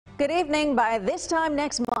Good evening. By this time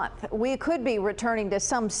next month, we could be returning to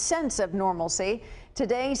some sense of normalcy.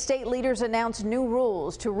 Today, state leaders announced new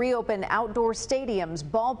rules to reopen outdoor stadiums,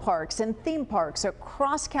 ballparks, and theme parks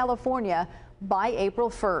across California by April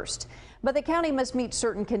 1st. But the county must meet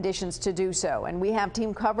certain conditions to do so, and we have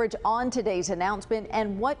team coverage on today's announcement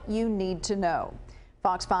and what you need to know.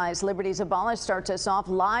 Fox 5's Liberty Zabala starts us off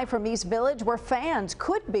live from East Village, where fans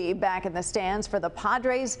could be back in the stands for the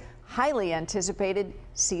Padres' highly anticipated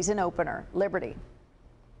season opener. Liberty.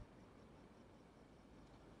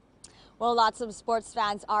 Well, lots of sports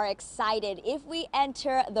fans are excited. If we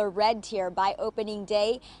enter the red tier by opening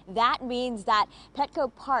day, that means that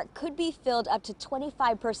Petco Park could be filled up to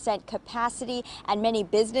 25% capacity, and many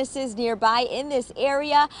businesses nearby in this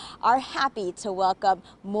area are happy to welcome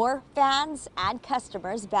more fans and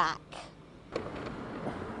customers back.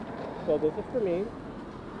 So this is for me.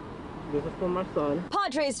 This is for my son.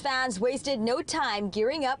 Padres fans wasted no time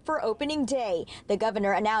gearing up for opening day. The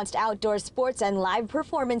governor announced outdoor sports and live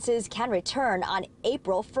performances can return on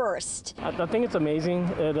April 1st. I think it's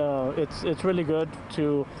amazing. It's really good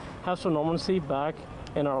to have some normalcy back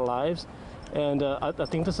in our lives. And I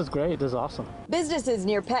think this is great. This is awesome. Businesses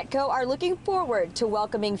near Petco are looking forward to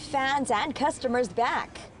welcoming fans and customers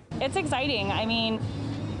back. It's exciting. I mean,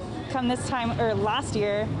 come this time, or last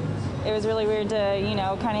year, it was really weird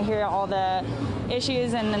to, kind of hear all the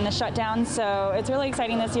issues and then the shutdown. So it's really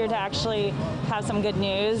exciting this year to actually have some good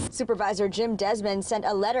news. Supervisor Jim Desmond sent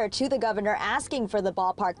a letter to the governor asking for the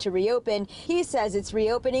ballpark to reopen. He says its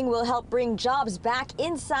reopening will help bring jobs back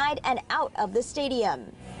inside and out of the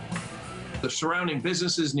stadium. The surrounding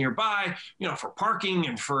businesses nearby, for parking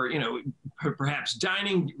and for, perhaps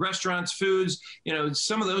dining, restaurants, foods,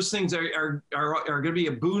 some of those things are going to be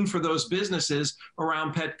a boon for those businesses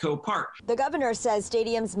around Petco Park. The governor says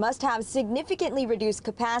stadiums must have significantly reduced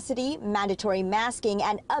capacity, mandatory masking,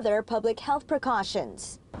 and other public health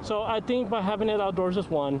precautions. So I think by having it outdoors is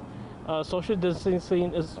one. Social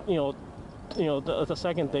distancing is, the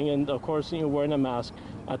second thing, and of course, wearing a mask.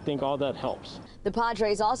 I think all that helps. The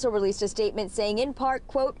Padres also released a statement saying in part,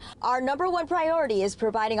 quote, "Our #1 priority is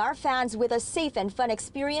providing our fans with a safe and fun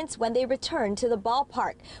experience when they return to the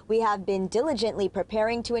ballpark. We have been diligently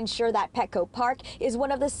preparing to ensure that Petco Park is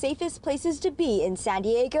one of the safest places to be in San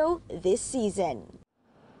Diego this season."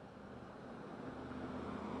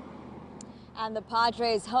 And the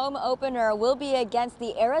Padres' home opener will be against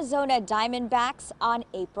the Arizona Diamondbacks on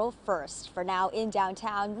April 1st. For now, in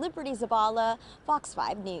downtown, Liberty Zabala, Fox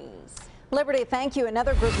 5 News. Liberty, thank you.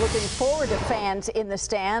 Another group looking forward to fans in the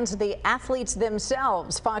stands, the athletes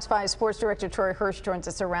themselves. Fox 5 Sports Director Troy Hirsch joins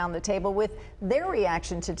us around the table with their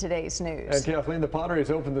reaction to today's news. And Kathleen, the Padres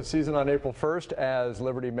opened the season on April 1st, as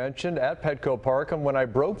Liberty mentioned, at Petco Park. And when I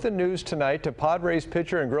broke the news tonight to Padres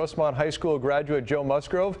pitcher and Grossmont High School graduate Joe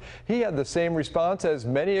Musgrove, he had the same response as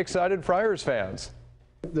many excited Friars fans.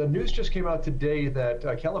 The news just came out today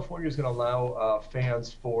that California is going to allow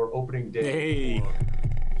fans for opening day. Hey.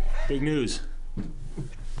 Big news.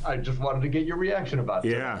 I just wanted to get your reaction about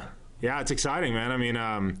it. Yeah, it's exciting, man. I mean,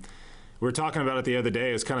 we were talking about it the other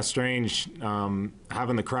day. It's kind of strange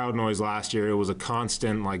having the crowd noise last year. It was a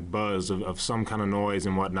constant buzz of some kind of noise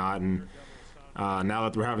and whatnot. And now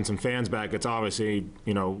that we're having some fans back, it's obviously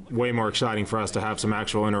way more exciting for us to have some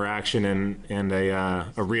actual interaction and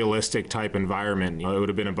a realistic type environment. It would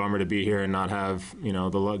have been a bummer to be here and not have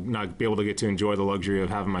not be able to get to enjoy the luxury of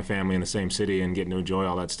having my family in the same city and getting to enjoy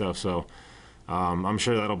all that stuff. So I'm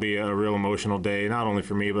sure that'll be a real emotional day, not only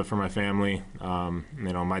for me but for my family.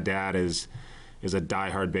 My dad is a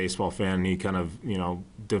diehard baseball fan, and he kind of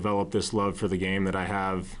developed this love for the game that I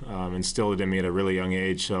have, instilled it in me at a really young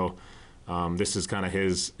age. So. This is kind of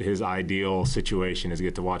his ideal situation, is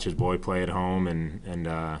get to watch his boy play at home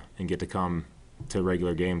and get to come to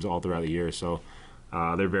regular games all throughout the year. So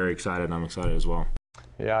they're very excited, and I'm excited as well.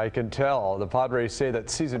 Yeah, I can tell. The Padres say that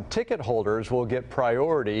season ticket holders will get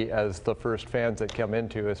priority as the first fans that come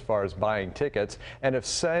into as far as buying tickets. And if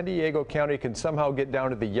San Diego County can somehow get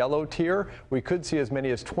down to the yellow tier, we could see as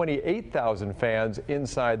many as 28,000 fans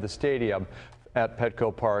inside the stadium at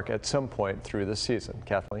Petco Park at some point through the season.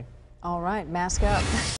 Kathleen? All right, mask up.